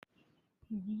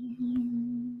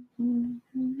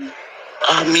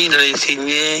Amis dans les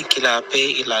Seigneurs, que la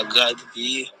paix et la grâce de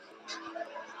Dieu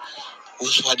vous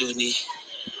soient données.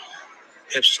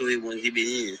 Peuple sauvé, bon Dieu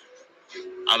béni.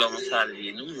 Alors, on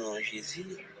salue nous, non, Jésus,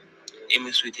 et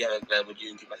me souhaiter avec la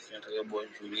opportunité de passer une très bonne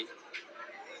journée.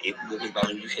 Et pour beaucoup de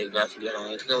parents, nous faire grâce, nous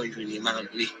allons une très bonne journée,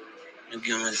 malgré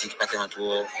nous avons un pas tellement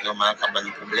trop normal, pas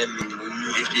de problème, mais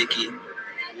nous expliquer,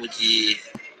 vous dire,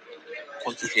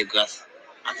 qu'on te fait grâce,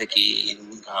 avec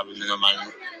nous,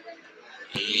 normalement.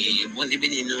 Et bon Dieu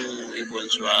béni nous, et bonne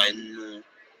soirée, nous,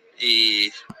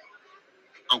 et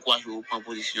encourage vous prendre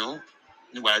position.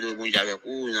 Nous voilà de bon Dieu avec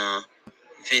vous, dans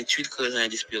 28 ans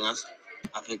d'espérance,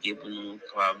 avec pour nous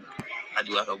capables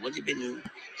de faire bon Dieu béni nous,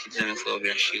 c'est un frère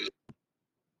bien chéri.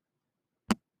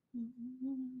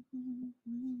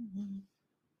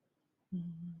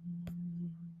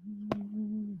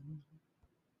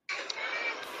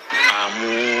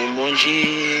 Amour, mon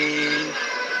Dieu,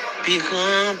 puis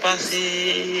grand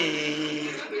passé,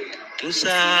 tout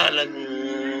ça, là,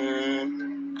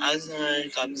 nous, à un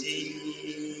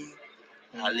captif,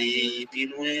 aller plus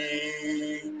loin,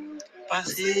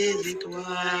 passer les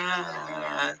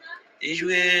étoiles, et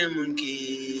jouer mon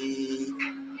qui,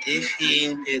 tes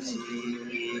filles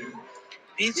petites,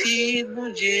 petit, mon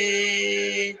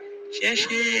Dieu,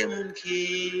 chercher mon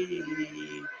qui,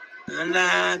 dans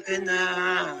la peine.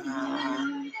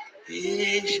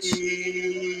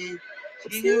 Péché,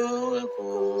 si yo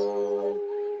repos,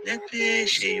 les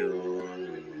péchés yo,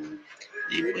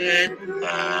 les prêts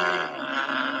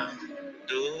pas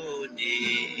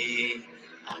donner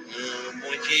à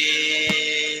mon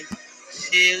Dieu,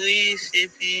 série c'est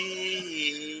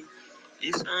pis,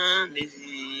 et sans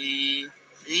désir,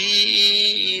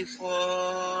 il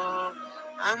fort,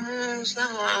 à mon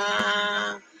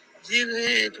Sarah,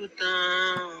 dirai tout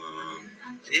temps.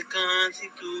 C'est quand c'est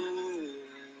tout,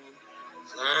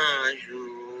 un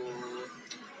jour,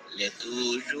 les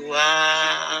toujours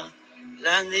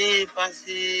l'année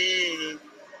passée,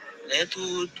 les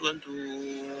tout,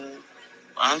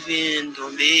 pas vient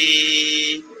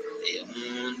tomber, et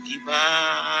monde qui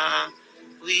va,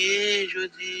 prier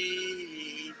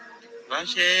jeudi, va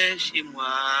chercher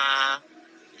moi,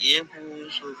 bien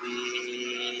pour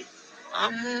sauver,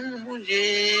 amour mon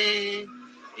Dieu,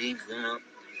 vivant.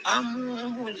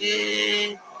 Amour, mon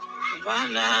Dieu,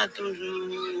 voilà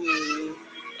toujours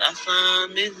la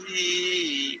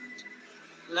fantaisie,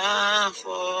 la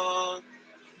force,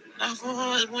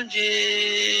 mon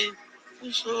Dieu,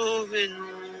 pour sauver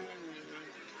nous,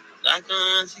 la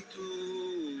grâce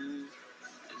tout,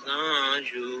 un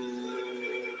jour.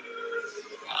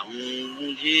 Amour,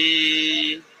 mon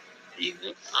Dieu,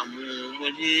 amour,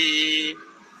 mon Dieu,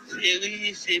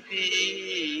 c'est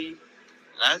pire.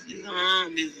 La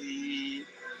grande désir,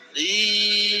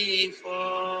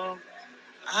 l'effort,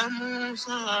 amour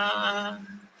ça,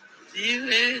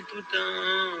 tirer tout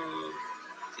temps,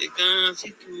 c'est quand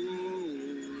c'est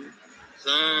tout,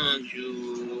 sans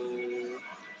jour,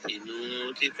 si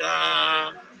nous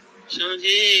t'état,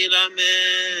 changer la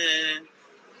mer,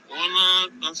 on a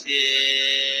pensé,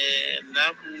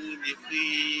 la boue des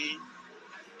prix,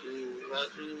 tout va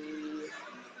tout,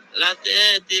 la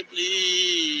tête est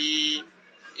prise.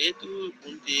 Et tout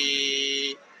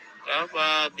compter,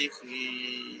 capable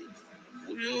d'écrire,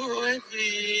 pour lui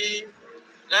écrire,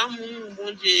 l'amour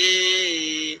bon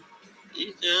Dieu,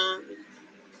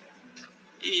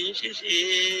 il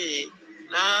cherchait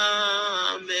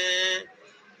la mer,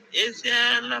 et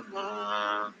c'est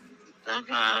là-bas, t'as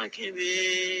qu'à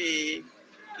qu'aimer,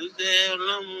 tout c'est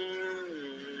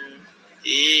l'amour,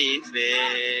 et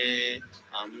fait,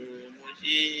 amour bon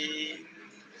Dieu.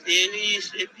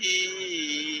 C'est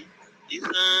pis, il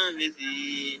s'en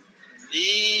désir,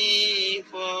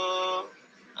 l'effort,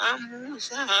 amour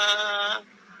ça,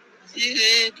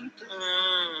 tirer tout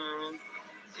temps,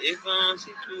 c'est quand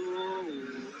c'est tout,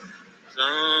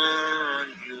 sans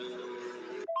jour.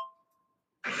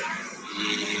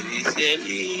 C'est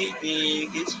lui qui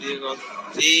espérance,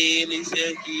 c'est lui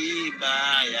qui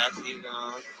baille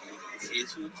assurance, c'est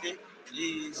soutien,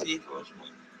 c'est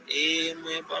franchement. Et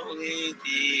moi, pas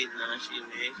arrêter dans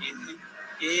chemin Jésus.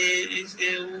 Et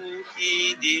c'est où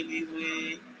qui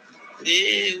délivre,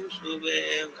 c'est où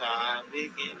sauver avec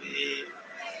Kébé.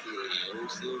 C'est où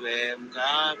sauver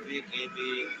avec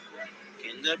Kébé. Qui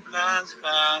ne place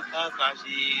pas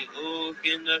cacher,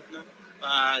 aucun autre n'a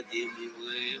pas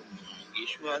délivré. Qui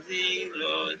choisit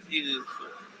l'autre direction,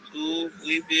 souffre,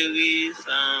 périr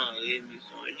sans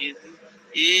rémission Jésus.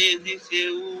 Jésus, c'est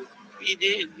où qui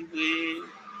délivre.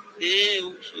 C'est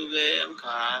où sauver un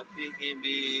cap et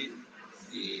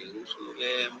Et où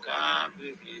sauver m'capé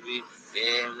kembe.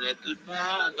 Même tout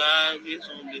bagage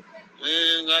sombre. Moi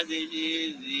garder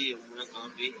Jésus, moi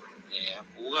camper. Et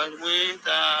courage moi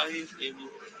t'arrive faible.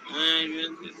 Moi je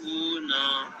ne vous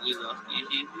non présence de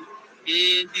Jésus.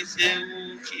 Et si c'est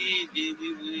vous qui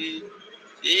délivrez.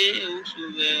 Et où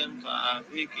sauver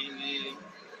m'capé kembe.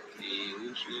 Et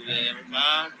où sauver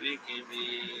m'capé kembe.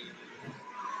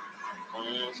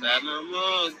 On s'en a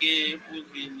moqué pour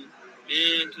finir,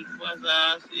 mais toutefois ça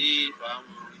c'est pas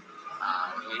moi.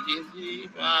 Avec Jésus,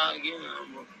 pas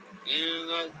guénamo,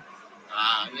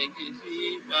 avec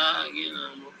Jésus, pas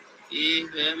guénamo, et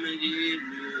ferme les yeux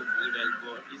pour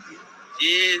l'alcool.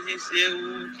 Jésus, c'est où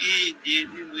qui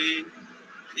délivre,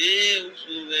 c'est où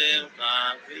sauver un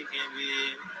café qui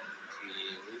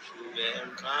c'est où sauver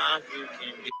un café qui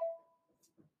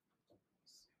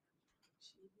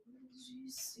Jésus,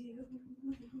 c'est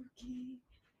où qui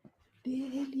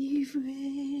délivre,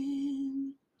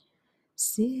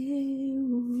 c'est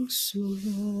où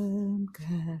sauveur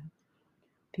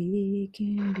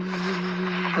Pékin.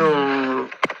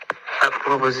 La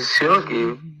proposition qui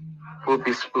est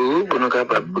propice pour nous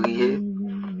capables de prier.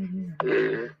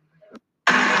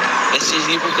 Merci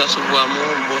Jésus pour ta souveraineté,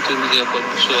 bon te miséricorde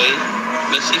pour soyez.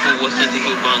 Merci pour votre santé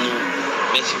que pour nous.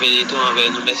 Merci pour les temps avec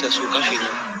nous. Merci à ce café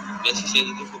nous. Merci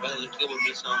Seigneur pour pas nous très bon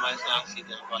blessure en mal sans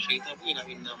accident. Parce que tant pis la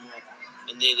vie dans mon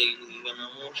on est l'église dans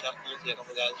mon chaque monde qui a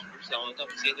capable pour ça on t'a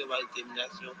poussé de la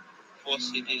détermination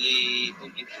force de les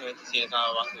conditions qui c'est ça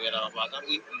va faire la va tant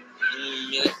pis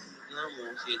non mon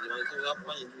c'est de on va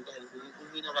pas nous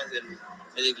nous dans la zone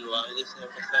mais les gloires et les ça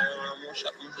mon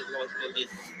chaque monde c'est gloire c'est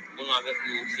bon avec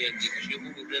nous c'est que je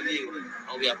vous plaisir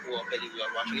on va pouvoir faire des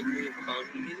gloires parce que pour quand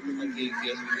plus pour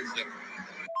que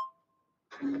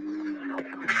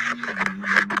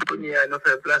on a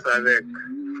fait place avec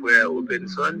frère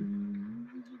Obenson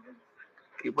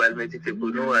qui va le méditer pour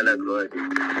nous à la gloire de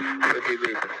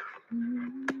Dieu.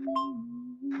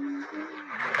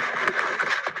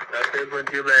 La paix bon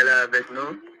Dieu va là avec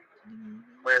nous.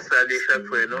 Moi, salue chaque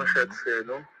frère, non, chaque frère,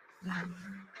 non,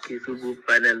 qui est sous le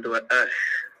panel droit H.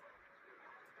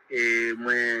 Et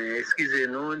moi,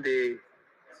 excusez-nous de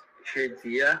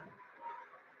jeudi,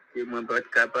 que moi, pas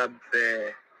capable de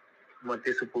faire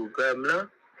monter ce programme là.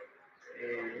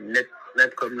 Net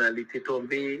comme là, il était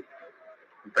tombé,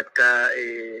 pas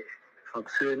de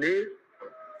fonctionner.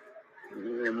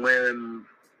 Moi,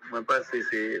 pense que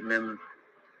c'est même,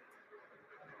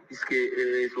 puisque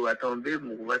ça va tomber,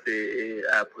 moi, c'est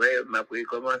après, m'a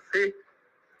commencé.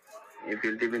 Et puis,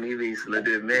 il devait arriver le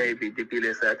demain, et puis, depuis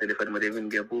le ça, téléphone, m'a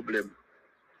devenu un problème.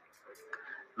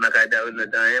 Je ne sais pas si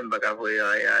je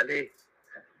vais aller.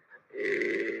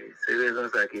 Et c'est la raison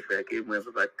ça qui fait que moi, je ne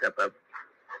suis pas capable.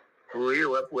 Oui,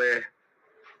 ouais.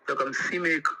 Donc, comme si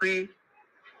m'écrit,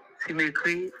 je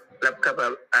suis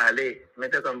capable d'aller.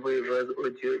 Maintenant, comme vous voyez,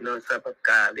 audio, non, ça ne peut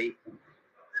pas aller.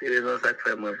 C'est la raison ça qui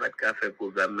fait que moi, je ne peux pas faire le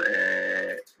programme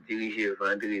dirigé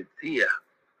vendredi.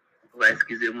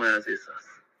 Excusez-moi en ce sens.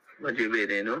 Moi, je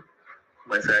vais non.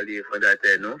 Moi, salue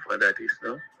fondateur, non, fondatrice,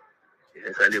 non.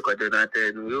 Je salue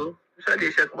coordonnateur, nous. Je salue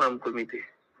chaque membre du comité.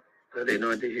 Dans le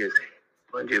nom de Jésus.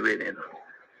 Bon Dieu béni, non.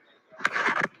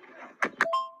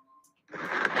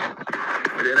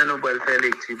 Maintenant, nous allons faire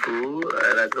lecture pour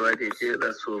la gloire de Dieu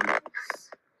dans Somme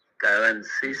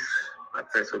 46.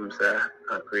 Après Somme ça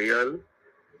en créole.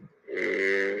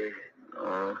 Et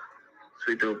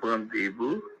ensuite, on prend des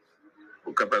bouts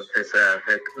pour capable faire ça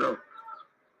avec nous.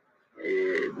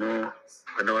 Et nous,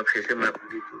 on va chercher ma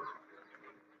plus tout.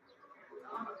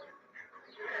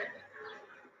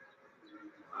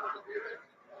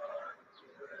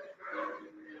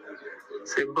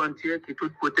 C'est bon Dieu qui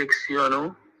toute protection,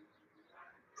 non?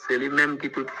 C'est lui-même qui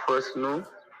toute force, non?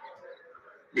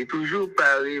 Il est toujours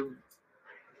paré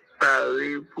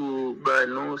pour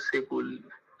nous, c'est pour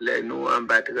les nous en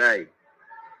bataille.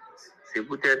 C'est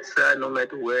peut-être ça, nous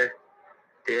mettre ouais,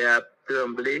 t'es à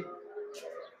trembler,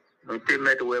 nous te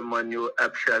mettre ouais, mon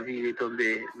à chavirer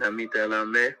tomber dans le la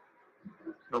mer,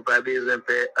 nous pas besoin de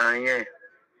faire rien.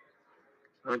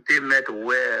 Nous te mettre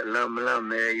ouais, l'homme la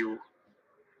mer,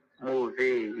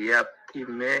 mauvais, y a qui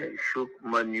met chouk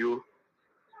mon yo,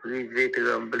 rivé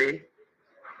trembler,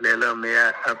 les lames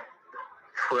a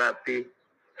frappé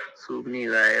sous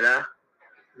miraille là,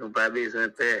 nous pas besoin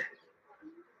de faire.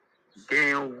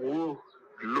 Gagne un gros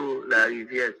l'eau, la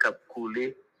rivière qui a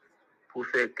coulé pour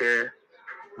faire que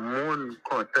le monde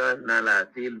content dans la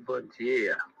ville, bon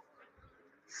Dieu.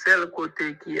 C'est le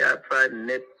côté qui a pas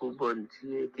net pour bon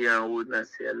Dieu qui est en haut dans le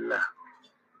ciel là.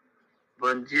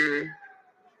 Bon Dieu,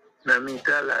 dans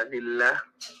la ville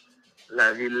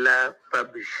là, pas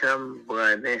de chambre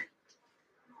branée.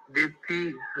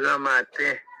 Depuis grand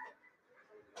matin,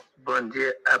 bon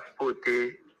Dieu a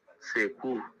porté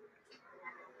secours.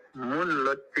 Moun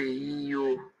l'autre pays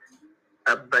yo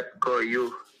a battu corps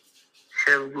yo,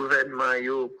 chef gouvernement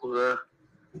yo pour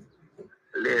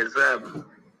les armes.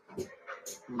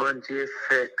 Bon Dieu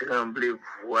fait trembler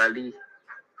voili,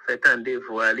 fait tendre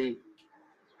voili,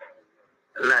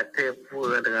 la terre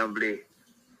pour trembler.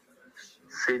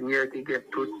 Seigneur qui a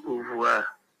tout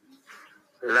pouvoir,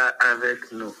 là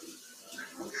avec nous.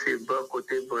 C'est bon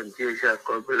côté bon Dieu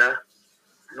Jacob là,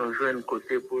 nous jouons un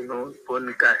côté pour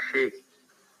nous cacher.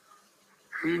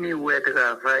 Fini où est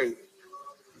travail,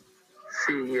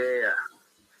 c'est hier.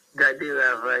 Gardez le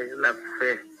travail, la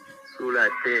fait sous la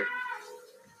terre.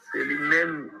 C'est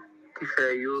lui-même qui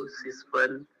fait yo,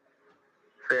 suspend,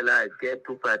 fait la guerre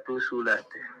tout partout sous la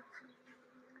terre.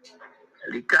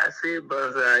 Les casser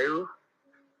banzayo,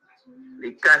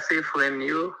 les casser frein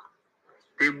yo,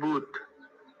 des bouts,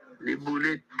 les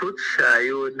boulets tout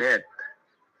chayo net.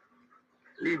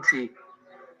 Les dit,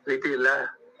 restez là,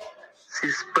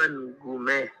 suspend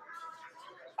gourmet,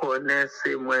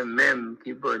 connaissez moi-même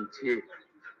qui bon Dieu.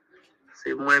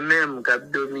 C'est moi-même qui a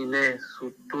dominé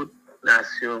sous toute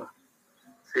nation.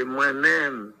 C'est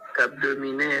moi-même qui a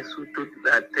dominé sous toute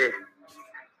la terre.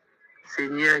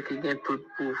 Seigneur qui a tout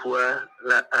pouvoir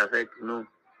là avec nous.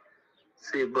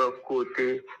 C'est bon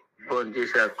côté, bon Dieu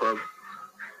Jacob.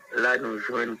 Là nous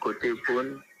jouons côté pour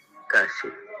nous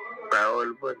cacher.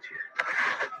 Parole bon Dieu.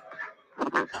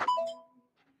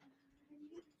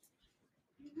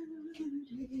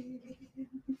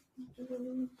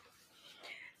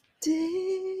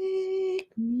 Take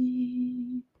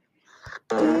me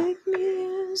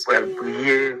as On va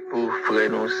prier pour frère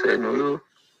nous, c'est nous.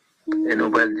 Et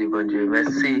nous allons dire bon Dieu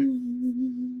merci.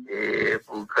 Et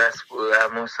pour grâce, pour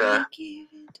amour, ça,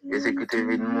 exécuter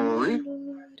vie de mourir,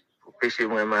 pour pécher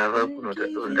moi-même avant, pour nous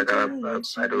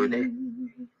pardonner.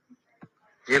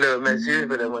 Je lève mes yeux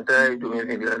vers la montagne, d'où me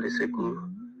viendra le secours.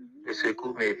 Le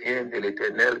secours me vient de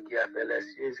l'Éternel qui a fait les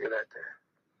cieux et la terre.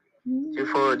 Dieu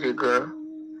fort, Dieu grand,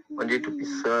 mon Dieu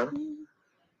tout-puissant,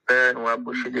 Père, nous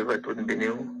approcher devant ton béni.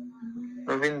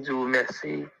 Nous venons dire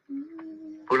merci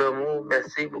pour l'amour,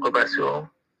 merci pour la compassion,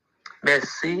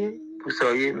 merci pour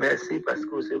sourire, merci parce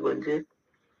que c'est bon Dieu.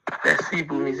 Merci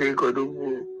pour miséricorde,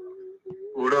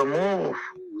 pour l'amour,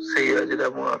 Seigneur de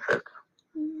l'amour en fait.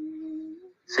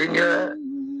 Seigneur,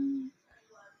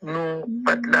 nous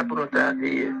pas là pour nous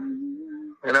travailler.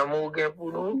 Mais l'amour est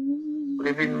pour nous, pour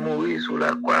venir mourir sur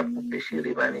la croix pour pécher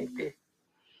l'humanité.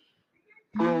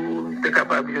 Pour être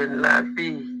capable de la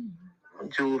vie,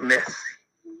 Dieu merci.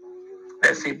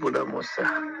 Merci pour l'amour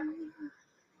ça.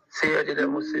 Seigneur de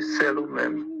l'amour, c'est seul ou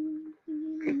même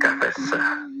qui a fait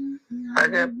ça.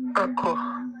 Encore,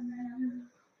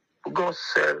 pour qu'on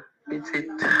seul, petit,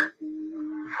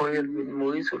 il faut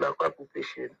mourir sur la croix pour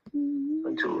pécher.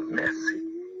 Dieu merci.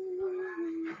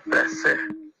 Merci.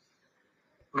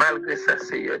 Malgré ça,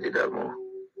 Seigneur de l'amour,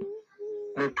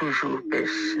 nous toujours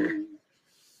péchons.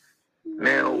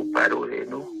 Mais vous pardonnez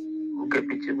nous, vous que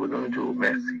pitié pour nous, Dieu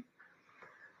merci.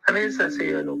 Allez, ça,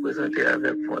 Seigneur, nous présenter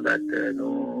avec le fondateur,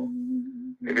 nous,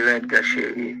 le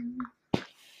chéri,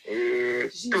 et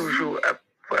toujours à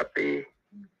frapper,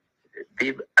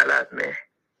 Bible à la main,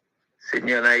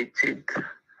 Seigneur Haïti,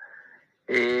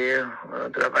 et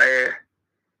un travailleur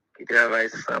qui travaille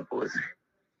sans pause.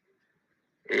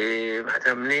 Et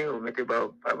madame, vous mettez pas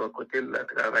à côté de la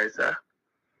travail ça.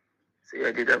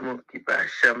 C'est des amours qui ne pas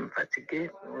jamais fatigué.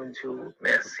 Mon Dieu,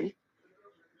 merci.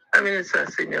 Amen, ça,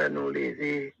 Seigneur, nous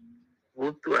lever.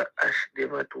 Vous doit acheter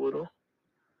votre nous.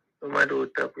 Nous demandons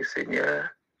autant pour Seigneur.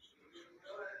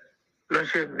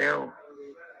 L'enchaînement,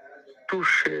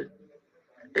 toucher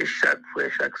et chaque fois,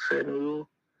 chaque soeur, nous,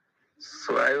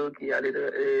 soit eux qui allent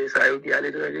à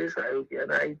l'étranger, soit eux qui en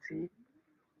Haïti.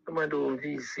 Nous demandons une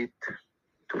visite.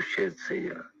 Toucher,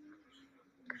 Seigneur.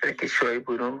 Faites quelque chose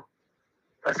pour nous.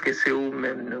 Parce que c'est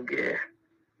vous-même nous guerre.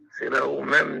 C'est là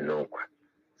vous-même nous, quoi.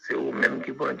 C'est vous-même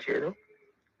qui bon Dieu, nous.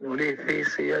 Nous les faits,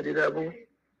 Seigneur de l'amour.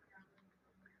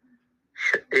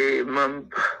 Et même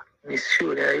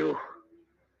missionnaire,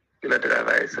 qui a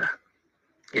travaillé ça.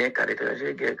 Il y a un cas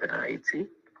d'étranger, il y a un cas en Haïti.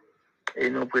 Et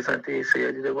nous présenter,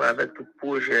 Seigneur de l'amour, avec tout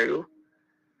projet,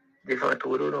 devant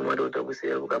tout le monde, nous demandons autant pour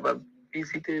Seigneur, pour capable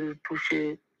visiter,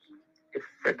 toucher, et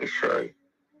faire quelque chose.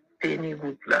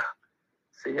 Pénible là.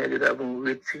 Seigneur de l'amour,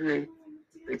 retirer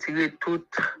tout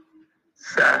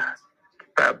ça qui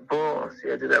n'est pas bon,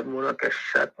 Seigneur de l'amour, que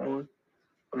chaque monde,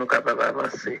 pour nous capable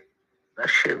d'avancer dans le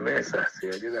chemin, ça,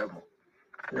 Seigneur de l'amour.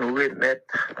 Nous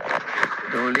remettre,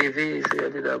 nous lever,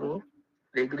 Seigneur de l'amour,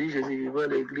 l'église, Jésus vivant,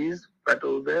 l'église, pas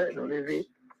ouvert, nous lever,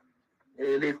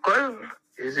 l'école,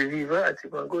 Jésus vivant, à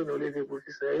Timango, nous lever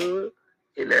professeur,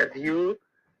 élèves, nous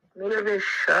lever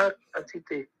chaque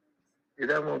entité.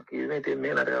 Évidemment, qui mettait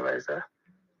main à travail ça.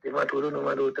 Des matouros, nous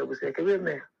demandons au tabou, c'est que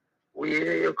mais, oui,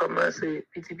 il a commencé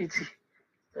petit.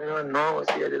 Non,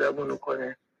 aussi, il y a des labos, nous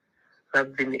connaissons. La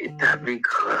vie établie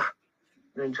grand.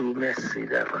 Nous disons merci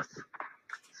d'avance.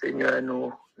 Seigneur,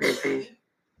 nous lever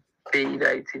pays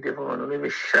d'Haïti devant nous, lever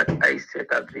chaque Haïtien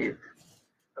qui vit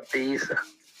dans le pays, ça.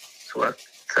 Soit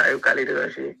ça y est à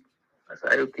l'étranger,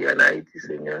 ça y est en Haïti,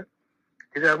 Seigneur.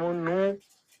 Évidemment, nous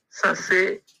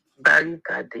censés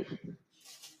barricader.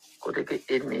 Côté que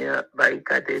l'ennemi a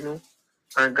barricadé nous,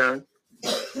 en gang,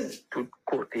 tout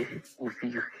côté ou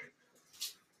virer.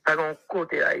 Par un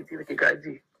côté Haïti qui a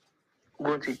dit,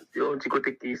 on dit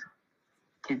côté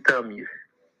qui tant mieux.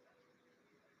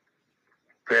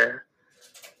 Père,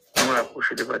 nous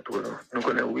approcher de votre nom. Nous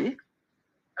connaissons, oui,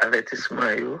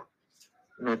 avertissement,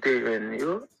 nous te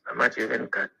jeunes, en Matthieu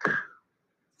 24.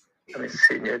 Mais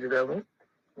Seigneur de l'amour,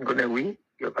 nous connaissons, oui,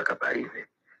 il n'y a pas qu'à arriver.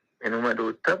 Mais nous demandons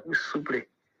autant pour souffler,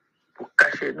 pour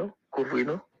cacher nous, couvrir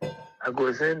nous, à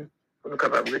Gozen, pour nous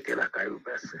capables de rester la caille.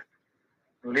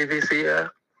 Nous lever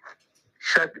CA,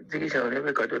 chaque dirigeant, nous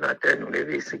lever coordonnateur, nous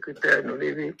lever secrétaire, nous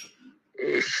lever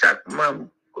et chaque membre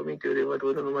comité de votre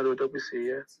nous demandons autant pour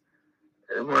CA.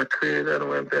 Montrer dans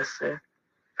nos mêmes personnes,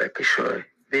 faire quelque chose,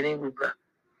 venir groupe là,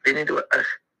 venir de H,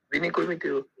 venir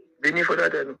comité, venir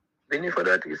fondateur nous, venir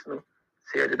fondatrice nous,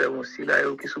 c'est de dans si là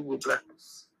qui sous groupe là,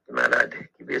 malade,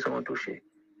 qui besoin toucher.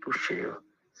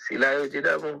 Si là yo dit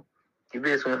d'abord, qui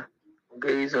besoin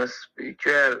guérison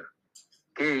spirituelle,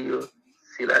 guérir,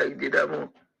 si là yo dit d'abord,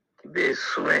 qui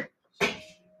besoin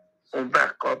un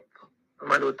backup,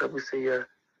 demande au temps pour Seigneur,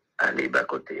 aller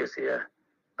backuper Seigneur.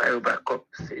 Par backup,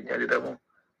 Seigneur, d'abord,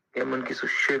 il y a des gens qui sont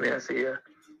chemin, Seigneur,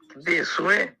 qui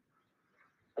besoin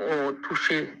on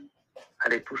toucher,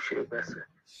 aller toucher, parce que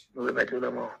nous remettons la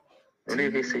mort. Nous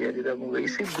lever, Seigneur, d'abord,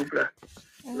 ici, le groupe là,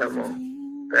 la mort,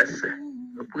 parce que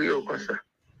nous prions comme ça.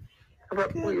 Nous ne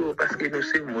prions parce que nous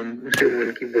sommes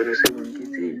monde qui bon, nous sommes monde qui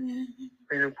dit,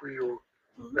 mais nous prions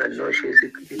dans le nom de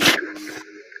Jésus-Christ.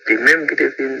 Et même qui te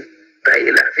fait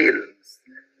tailler la ville,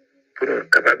 pour nous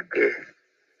capables de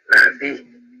la vie.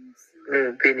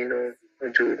 Nous bénissons, nous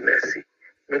disons merci.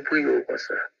 Nous prions comme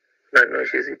ça. Dans le nom de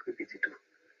Jésus-Christ, tout.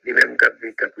 Les mêmes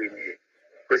caprimés,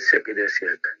 au siècle des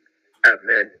siècles.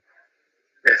 Amen.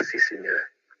 Merci Seigneur.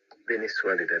 Béni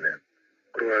soit l'Éternel.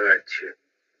 Gloire à Dieu.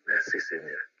 Merci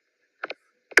Seigneur.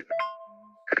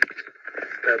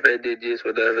 La paix de Dieu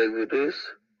soit avec vous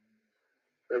tous.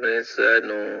 Comme ça,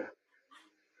 nous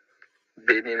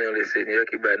bénissons le Seigneur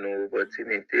qui va nous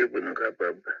opportunité pour nous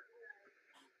capables.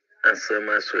 Ensemble,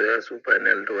 à sous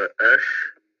panel 3H.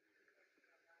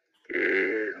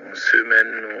 Et une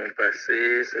semaine nous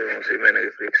passée, c'est une semaine de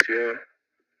réflexion.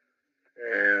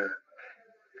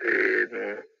 Et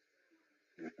nous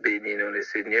bénissons le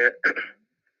Seigneur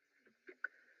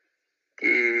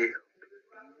qui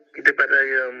te partage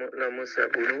l'amour ça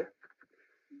pour nous.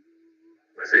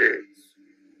 Parce que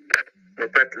nous ne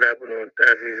sommes pas là pour nous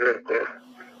vivre encore.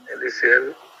 Et le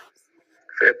ciel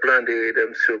fait plan de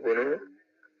rédemption pour nous.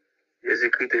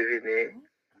 Jésus-Christ est venu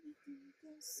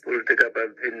pour être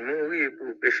capable de mourir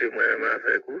pour pécher moi-même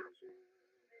avec vous.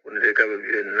 Pour nous être capable de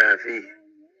vivre la vie.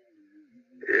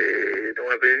 Et nous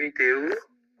avons invité vous,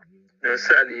 nous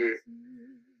saluer.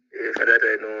 Et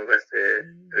Fadata, nous, pasteur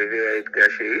Révérend Edgar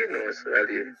Chéri, nous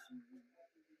saluer.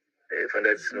 Et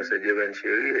Fadata, nous, c'est Dieu Ben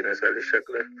Chéri, et nous saluer chaque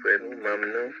frère, nous,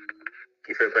 maman,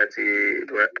 qui fait partie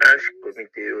de H,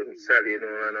 comité, nous saluer nous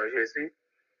en nom de Jésus,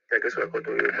 quel que soit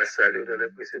côté, nous saluer dans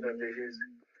le précédent de Jésus.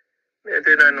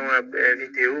 Maintenant, nous avons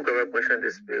invité vous, capable de chanter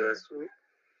d'espérance,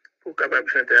 pour capable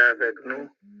chanter avec nous,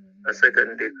 en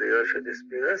 50 degrés, chant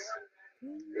d'espérance.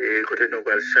 Et côté nous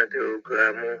allons chanter au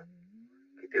grand mot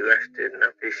qui te racheté dans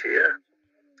le péché.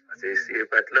 Parce que si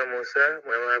pas de l'amour, ça,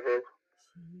 moi,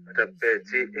 on a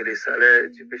perdu et le salaire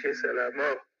du péché, c'est la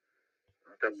mort.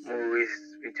 On a mouru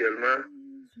spirituellement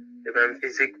et même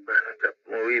physiquement.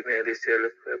 On a mouru, mais le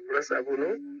ciel fait place pour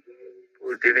nous,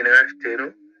 pour devenir racheter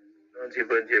nous. On dit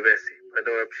bon Dieu, merci. Pendant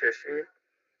qu'on va chercher,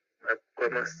 on va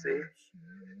commencer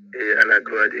et à la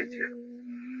gloire de Dieu.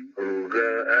 Au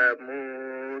grand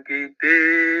amour qui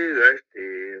t'est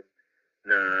racheté.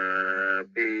 Na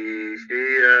péché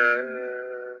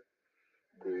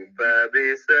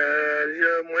coupable sage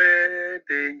moins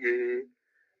tayé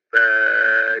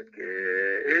pas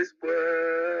de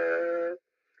espoir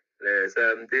les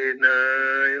âmes dans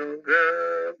un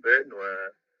grand fait noir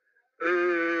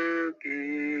oh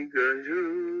qui grand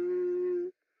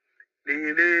jour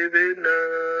les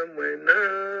venant moins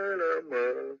dans la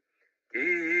mort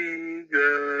qui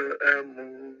grand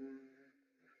amour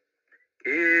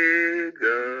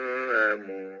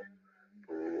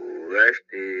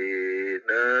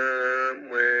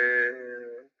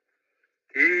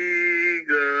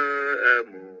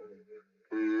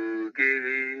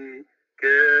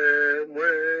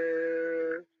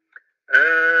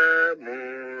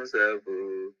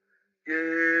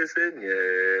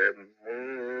Seigneur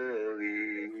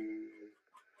mourir.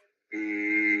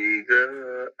 Et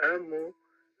grand amour,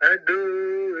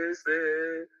 adoré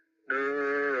c'est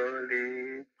non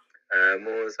lit.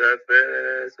 Amour ça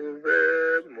fait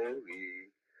sauver mourir.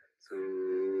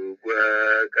 Sous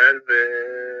bois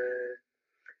calvaire.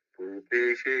 Pour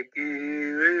péché qui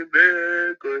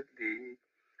rebelle contre lui.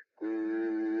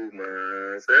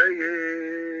 Comment ça y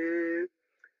est?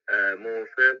 Amour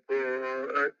fait pour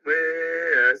entre moi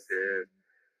à celle.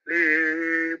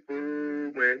 Les pour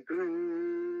moi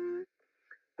tout.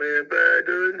 Moi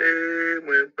pardonner,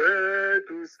 moi pas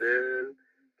tout seul.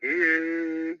 Qui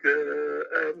est grand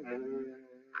amour.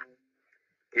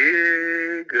 Qui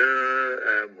est grand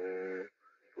amour.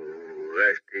 Pour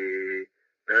acheter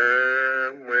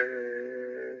dans moi.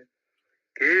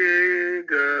 Qui est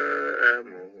grand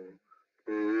amour.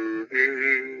 Pour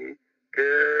guérir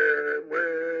que moi.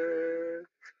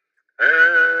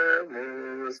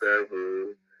 Amour ça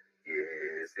vaut.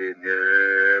 Yes,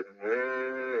 Seigneur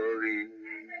mourir.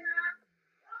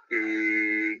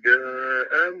 Et grand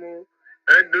amour,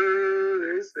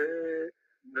 adoré c'est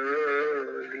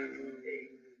nos lits.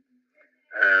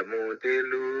 À monter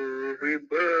l'ouvrir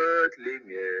porte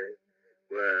lumière,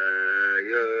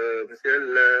 royaume ciel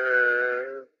là.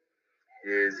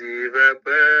 Jésus va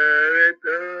paraître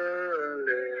dans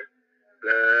l'air,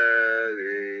 la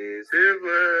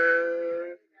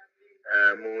recevoir.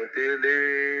 À monter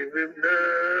les vivres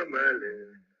dans malheur.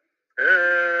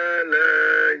 À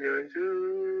la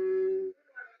yonjou,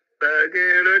 pas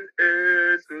gain l'autre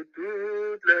est sur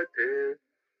toute la terre.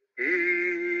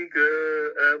 Qui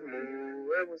grand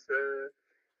amour, amour ça,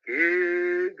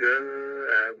 qui grand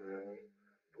amour,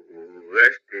 pour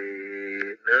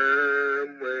acheter dans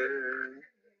moi.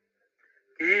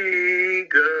 Qui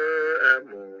grand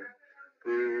amour,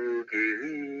 pour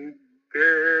guérir que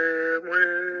moi.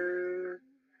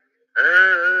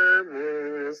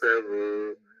 Amour ça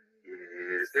vaut.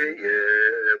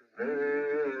 Seigneur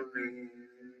mourir.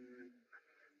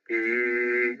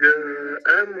 Et grand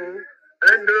amour,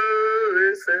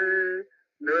 adoré c'est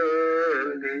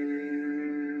nos lits.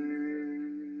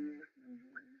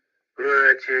 Gloire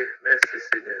à Dieu, merci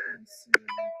Seigneur. Merci,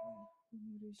 au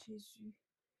nom de Jésus.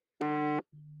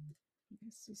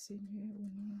 Merci, Seigneur, au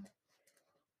nom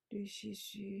de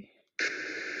Jésus.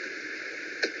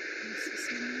 Merci,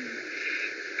 Seigneur.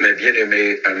 Mes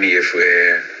bien-aimés amis et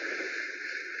frères,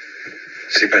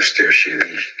 c'est Pasteur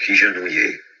Chéri qui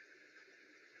j'ennuie.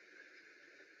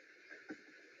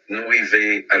 Nous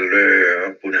arrivons à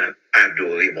l'heure pour nous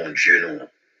adorer mon Dieu, nous.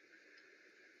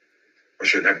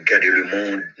 Parce qu'on a regardé le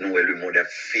monde, nous, et le monde a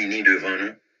fini devant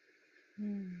nous.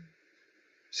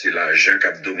 C'est l'argent qui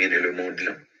a dominé le monde,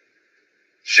 là.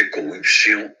 C'est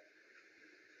corruption.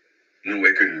 Nous,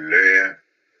 voyons que l'heure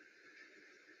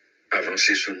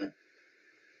avance sur nous.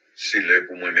 C'est l'heure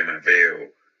pour moi-même avec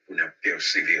pour nous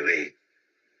persévérer.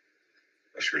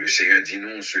 Parce que le Seigneur dit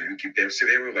non, celui qui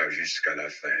persévérera jusqu'à la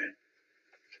fin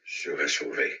sera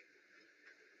sauvé.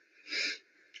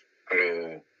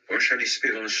 Alors, prochaine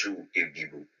espérance et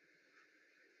Bibou,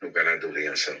 nous allons adorer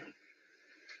ensemble.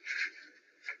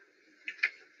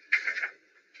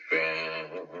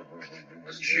 Quand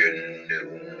Dieu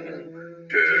nous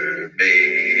te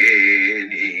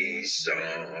bénissons,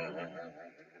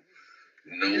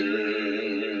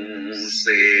 nous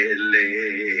célébrons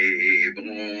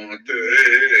te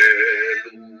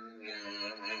louanges.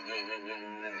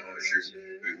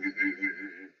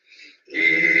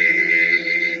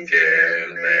 Éternel,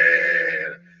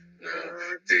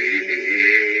 nous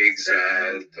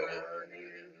t'exaltons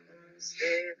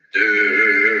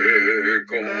de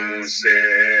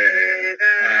concert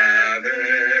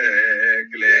avec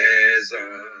les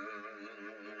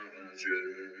anges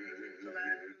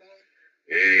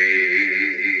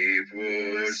et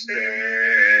prosternés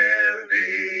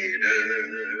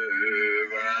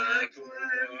devant toi.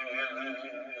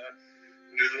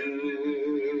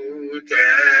 Nous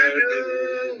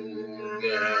t'adorons,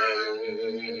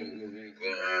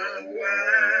 grand roi,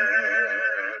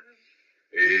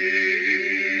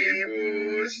 et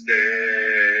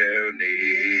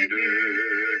prosternés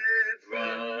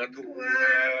devant toi.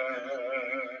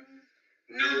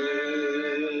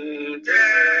 Nous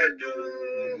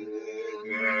t'adorons,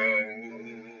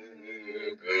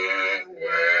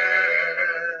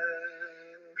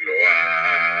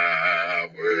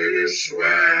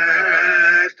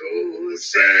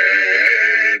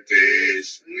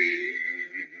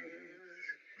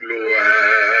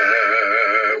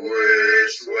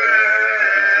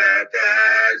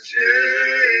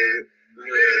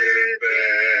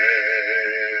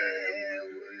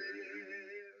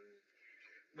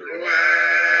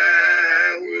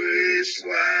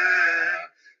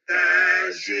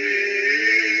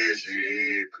 Jésus-Christ,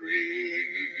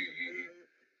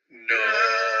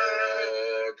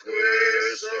 notre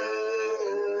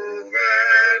Sauveur,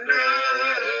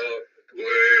 notre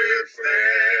Frère.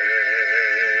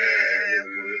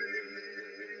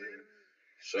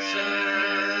 Son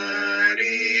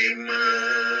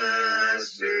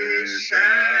immense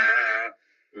charité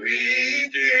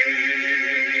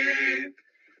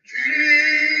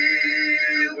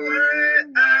dure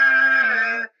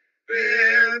à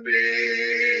perpétuité.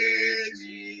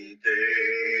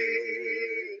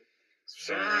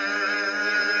 Son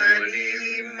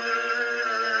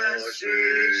immense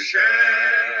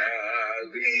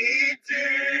charité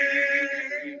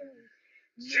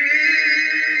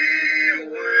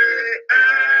dure à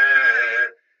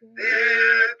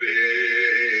perpétuité.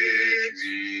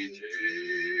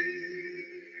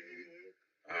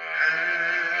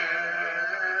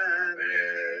 Amen.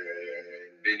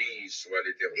 Béni soit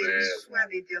l'Éternel. Béni soit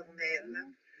l'Éternel.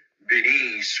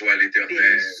 Béni soit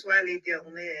l'Éternel. Béni soit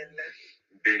l'Éternel.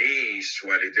 Béni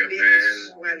soit Béni l'Éternel.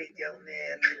 soit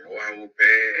l'Éternel. Gloire au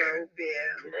Père. Gloire au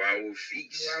Père. Gloire au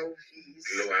Fils. Gloire au Fils.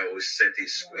 Gloire au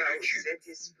Saint-Esprit Gloire de au Dieu.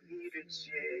 Saint-Esprit de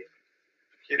Dieu.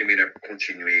 Bien-aimés, nous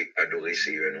continuer à adorer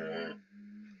Seigneur nous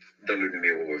dans le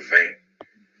numéro 20,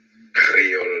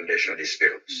 Créole des chants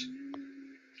d'espérance.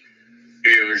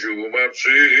 Et un jour, ma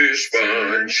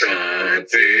suspend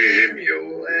chanter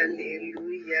mieux.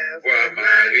 Alléluia. Vois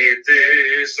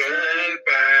m'arrêter sans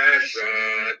pas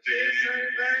chanter.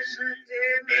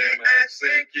 Mais à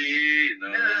ceux qui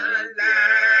dans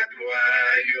la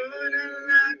gloire,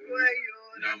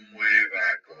 n'a moins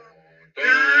va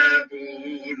content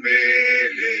pour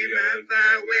mêler la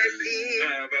Mabaweli.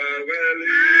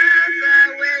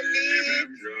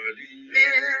 même joli,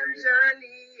 Même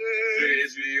joli.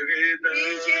 Jésus Oui,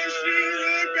 Jésus, rédempteur,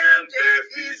 rédempteur,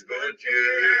 Fils bon Dieu.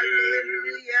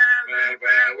 Alléluia.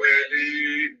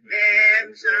 Mabaweli,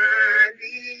 Même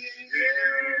joli.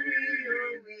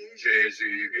 Oui,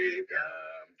 Jésus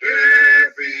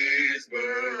rédempteur, Fils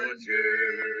bon Dieu.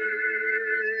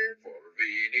 Pour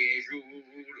venir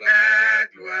jour la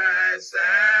gloire,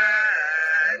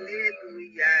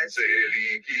 Alléluia. c'est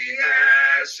lui qui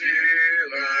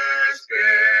assurance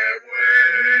que moi.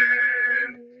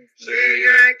 C'est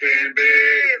un qu'un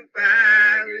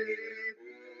Parle.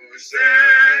 pour ça.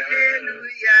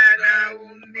 Alléluia. Là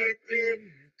où mettez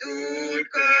toute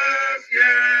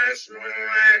confiance.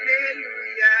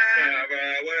 Alléluia.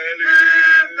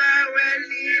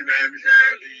 Mabaweli, même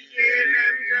joli,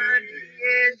 même joli.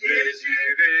 Jésus,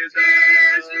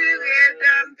 Jésus,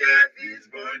 rédempteur, Fils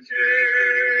bon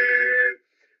Dieu.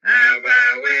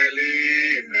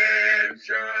 Mabaweli, même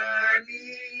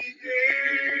joli.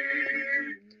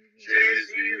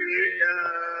 Jésus,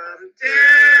 rédempteur,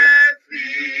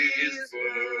 Fils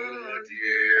bon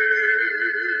Dieu.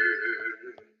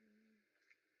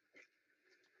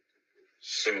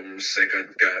 Psaume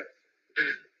 54.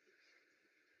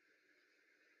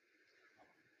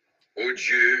 Ô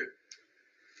Dieu,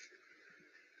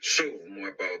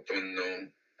 sauve-moi par ton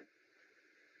nom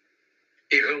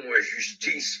et rends-moi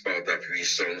justice par ta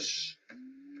puissance.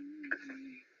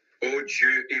 Ô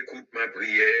Dieu, écoute ma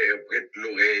prière, prête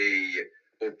l'oreille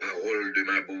aux paroles de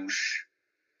ma bouche.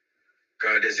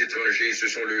 Car des étrangers se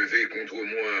sont levés contre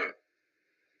moi.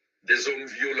 Des hommes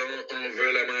violents en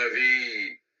veulent à ma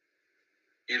vie.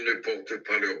 Ils ne portent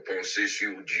pas leur pensée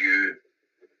sur Dieu.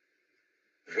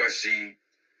 Voici,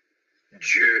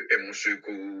 Dieu est mon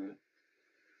secours.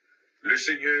 Le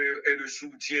Seigneur est le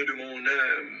soutien de mon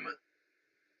âme.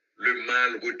 Le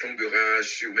mal retombera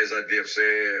sur mes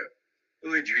adversaires.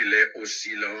 Réduis-les au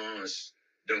silence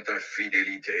dans ta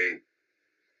fidélité.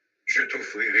 Je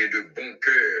t'offrirai de bon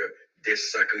cœur des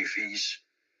sacrifices.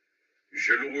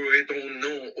 Je louerai ton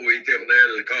nom, ô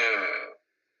Éternel, car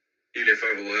il est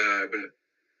favorable,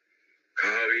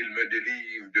 car il me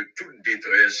délivre de toute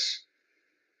détresse,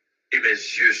 et mes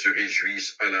yeux se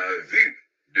réjouissent à la vue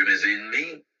de mes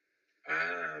ennemis.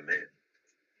 Amen.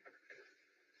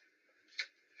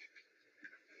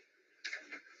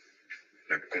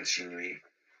 On a continué,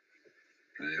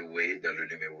 loué dans le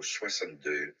numéro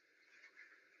 62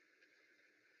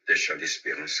 des chants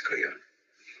d'espérance créole.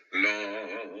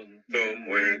 Longtemps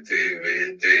moins t'es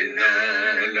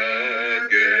dans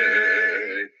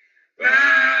l'orgueil,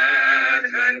 pas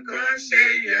d'un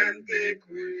conseil t'es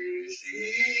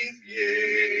crucifié,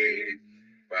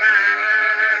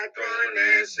 pas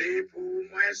ton c'est pour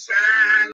moi ça.